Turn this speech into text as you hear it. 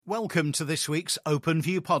Welcome to this week's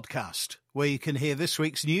OpenView podcast, where you can hear this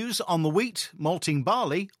week's news on the wheat, malting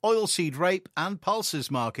barley, oilseed rape and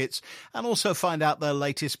pulses markets, and also find out their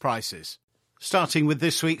latest prices. Starting with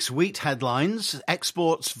this week's wheat headlines,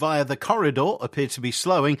 exports via the corridor appear to be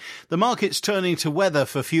slowing, the market's turning to weather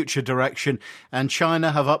for future direction, and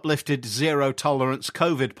China have uplifted zero-tolerance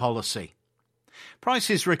COVID policy.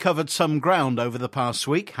 Prices recovered some ground over the past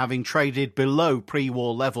week, having traded below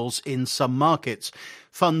pre-war levels in some markets.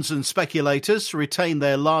 Funds and speculators retain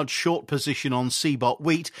their large short position on CBOT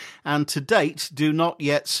wheat and to date do not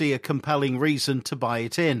yet see a compelling reason to buy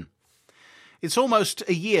it in. It's almost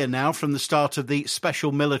a year now from the start of the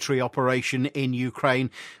special military operation in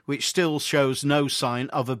Ukraine, which still shows no sign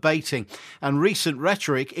of abating, and recent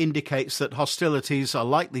rhetoric indicates that hostilities are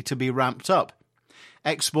likely to be ramped up.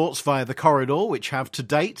 Exports via the corridor, which have to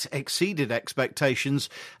date exceeded expectations,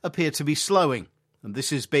 appear to be slowing. And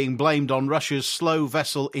this is being blamed on Russia's slow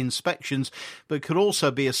vessel inspections, but could also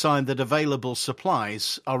be a sign that available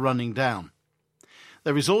supplies are running down.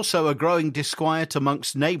 There is also a growing disquiet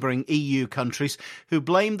amongst neighbouring EU countries who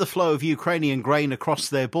blame the flow of Ukrainian grain across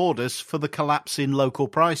their borders for the collapse in local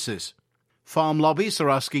prices. Farm lobbies are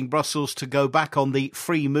asking Brussels to go back on the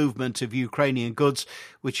free movement of Ukrainian goods,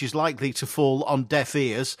 which is likely to fall on deaf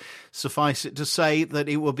ears. Suffice it to say that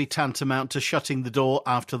it will be tantamount to shutting the door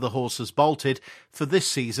after the horse has bolted, for this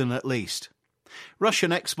season at least.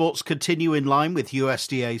 Russian exports continue in line with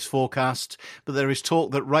USDA's forecasts, but there is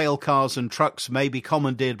talk that rail cars and trucks may be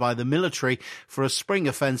commandeered by the military for a spring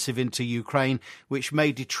offensive into Ukraine, which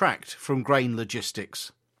may detract from grain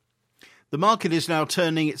logistics. The market is now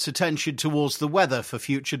turning its attention towards the weather for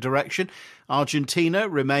future direction. Argentina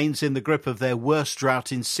remains in the grip of their worst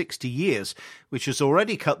drought in 60 years, which has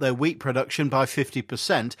already cut their wheat production by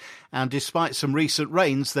 50%, and despite some recent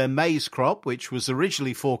rains, their maize crop, which was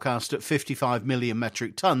originally forecast at 55 million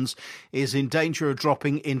metric tonnes, is in danger of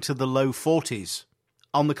dropping into the low 40s.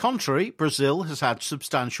 On the contrary, Brazil has had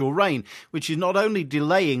substantial rain, which is not only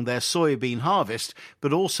delaying their soybean harvest,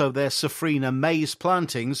 but also their safrinha maize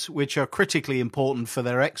plantings, which are critically important for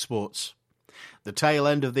their exports. The tail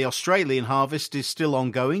end of the Australian harvest is still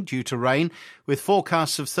ongoing due to rain, with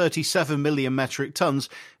forecasts of 37 million metric tonnes,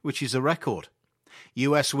 which is a record.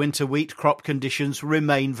 US winter wheat crop conditions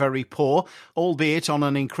remain very poor, albeit on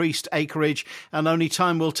an increased acreage, and only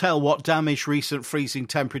time will tell what damage recent freezing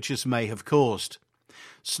temperatures may have caused.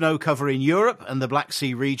 Snow cover in Europe and the Black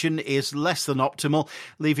Sea region is less than optimal,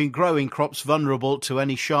 leaving growing crops vulnerable to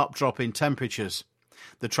any sharp drop in temperatures.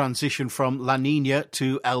 The transition from La Niña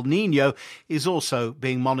to El Niño is also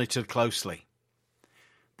being monitored closely.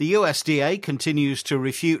 The USDA continues to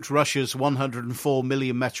refute Russia's 104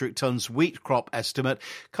 million metric tonnes wheat crop estimate,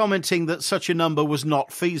 commenting that such a number was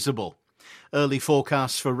not feasible. Early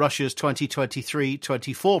forecasts for Russia's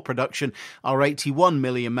 2023-24 production are 81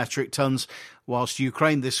 million metric tonnes, whilst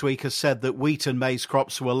Ukraine this week has said that wheat and maize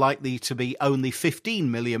crops were likely to be only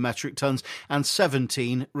 15 million metric tonnes and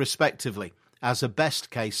 17 respectively, as a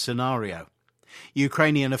best-case scenario.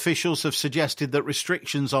 Ukrainian officials have suggested that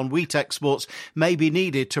restrictions on wheat exports may be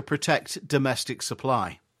needed to protect domestic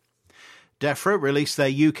supply. DEFRA released their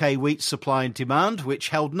UK wheat supply and demand, which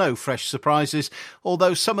held no fresh surprises,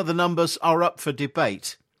 although some of the numbers are up for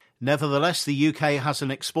debate. Nevertheless, the UK has an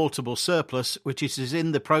exportable surplus, which it is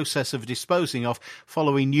in the process of disposing of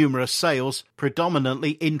following numerous sales,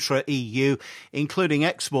 predominantly intra-EU, including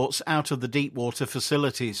exports out of the deep water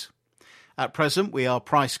facilities. At present, we are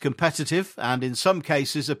price competitive and in some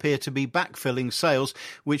cases appear to be backfilling sales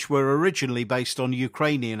which were originally based on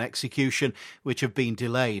Ukrainian execution, which have been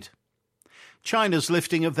delayed. China's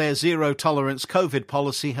lifting of their zero-tolerance COVID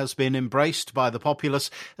policy has been embraced by the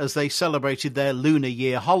populace as they celebrated their Lunar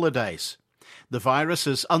Year holidays. The virus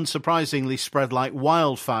has unsurprisingly spread like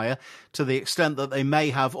wildfire to the extent that they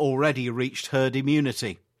may have already reached herd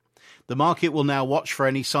immunity. The market will now watch for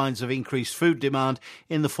any signs of increased food demand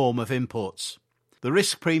in the form of imports. The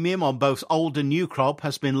risk premium on both old and new crop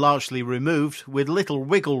has been largely removed, with little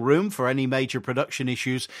wiggle room for any major production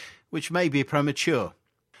issues, which may be premature.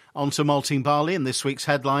 On to malting barley in this week's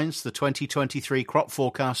headlines. The 2023 crop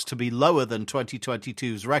forecast to be lower than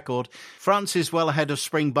 2022's record. France is well ahead of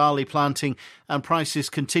spring barley planting and prices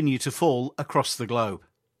continue to fall across the globe.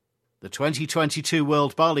 The 2022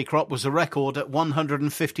 world barley crop was a record at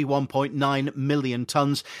 151.9 million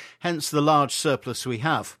tonnes, hence the large surplus we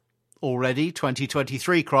have. Already,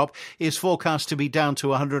 2023 crop is forecast to be down to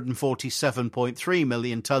 147.3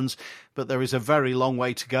 million tonnes, but there is a very long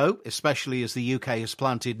way to go, especially as the UK has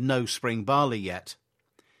planted no spring barley yet.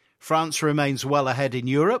 France remains well ahead in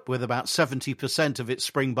Europe, with about 70% of its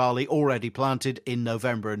spring barley already planted in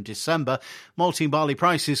November and December. Malting barley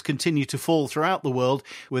prices continue to fall throughout the world,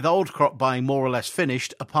 with old crop buying more or less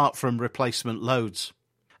finished, apart from replacement loads.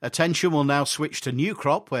 Attention will now switch to new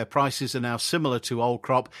crop, where prices are now similar to old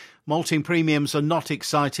crop. Malting premiums are not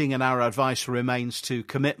exciting, and our advice remains to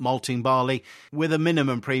commit malting barley with a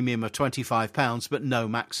minimum premium of £25, but no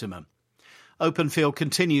maximum. Openfield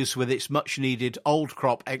continues with its much-needed old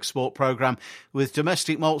crop export programme. With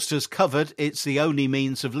domestic maltsters covered, it's the only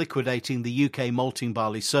means of liquidating the UK malting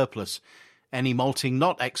barley surplus. Any malting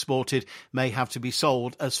not exported may have to be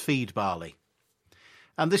sold as feed barley.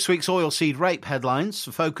 And this week's oilseed rape headlines.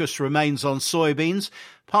 The focus remains on soybeans.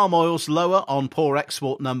 Palm oil's lower on poor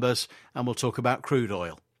export numbers, and we'll talk about crude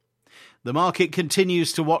oil. The market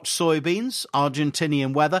continues to watch soybeans,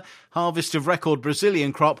 Argentinian weather, harvest of record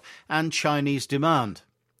Brazilian crop and Chinese demand.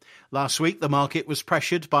 Last week the market was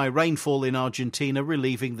pressured by rainfall in Argentina,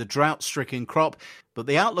 relieving the drought-stricken crop, but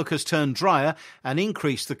the outlook has turned drier and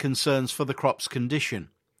increased the concerns for the crop's condition.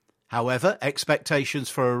 However,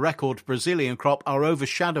 expectations for a record Brazilian crop are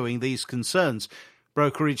overshadowing these concerns.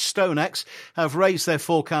 Brokerage StoneX have raised their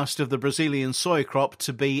forecast of the Brazilian soy crop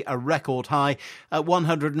to be a record high at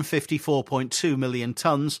 154.2 million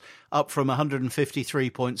tonnes, up from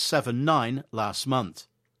 153.79 last month.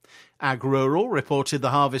 Ag Rural reported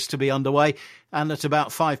the harvest to be underway and at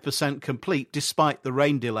about 5% complete despite the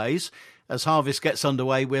rain delays. As harvest gets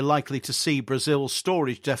underway, we're likely to see Brazil's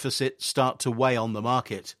storage deficit start to weigh on the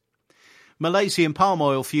market. Malaysian palm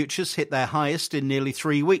oil futures hit their highest in nearly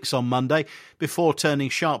 3 weeks on Monday, before turning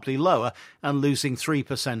sharply lower and losing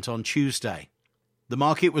 3% on Tuesday. The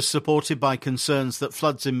market was supported by concerns that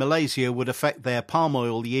floods in Malaysia would affect their palm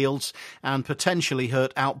oil yields and potentially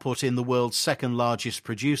hurt output in the world's second largest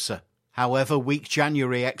producer. However, weak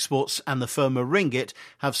January exports and the firmer ringgit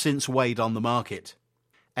have since weighed on the market.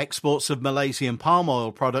 Exports of Malaysian palm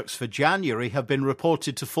oil products for January have been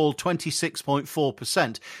reported to fall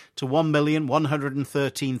 26.4% to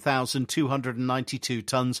 1,113,292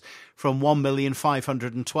 tonnes from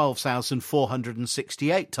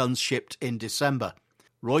 1,512,468 tonnes shipped in December.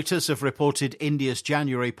 Reuters have reported India's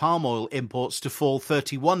January palm oil imports to fall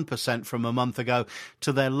 31% from a month ago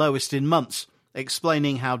to their lowest in months,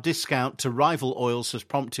 explaining how discount to rival oils has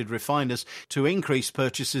prompted refiners to increase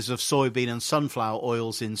purchases of soybean and sunflower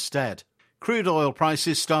oils instead. Crude oil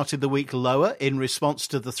prices started the week lower in response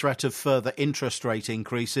to the threat of further interest rate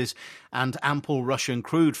increases and ample Russian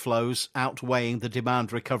crude flows outweighing the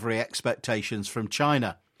demand recovery expectations from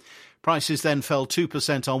China. Prices then fell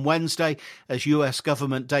 2% on Wednesday as US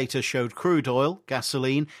government data showed crude oil,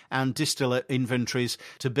 gasoline and distillate inventories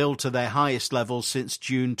to build to their highest levels since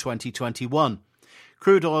June 2021.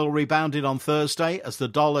 Crude oil rebounded on Thursday as the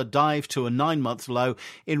dollar dived to a 9-month low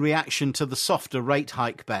in reaction to the softer rate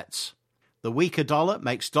hike bets. The weaker dollar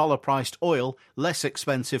makes dollar-priced oil less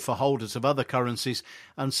expensive for holders of other currencies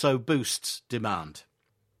and so boosts demand.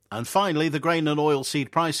 And finally, the grain and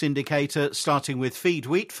oilseed price indicator, starting with feed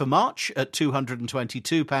wheat for March at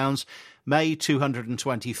 £222, May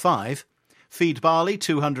 £225, feed barley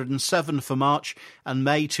 £207 for March and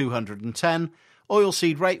May £210,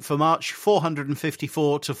 oilseed rape for March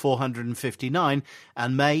 £454 to £459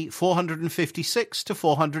 and May £456 to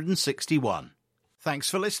 £461. Thanks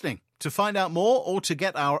for listening. To find out more or to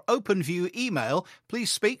get our OpenView email, please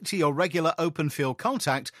speak to your regular Openfield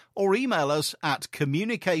contact or email us at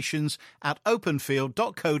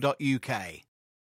communications@openfield.co.uk.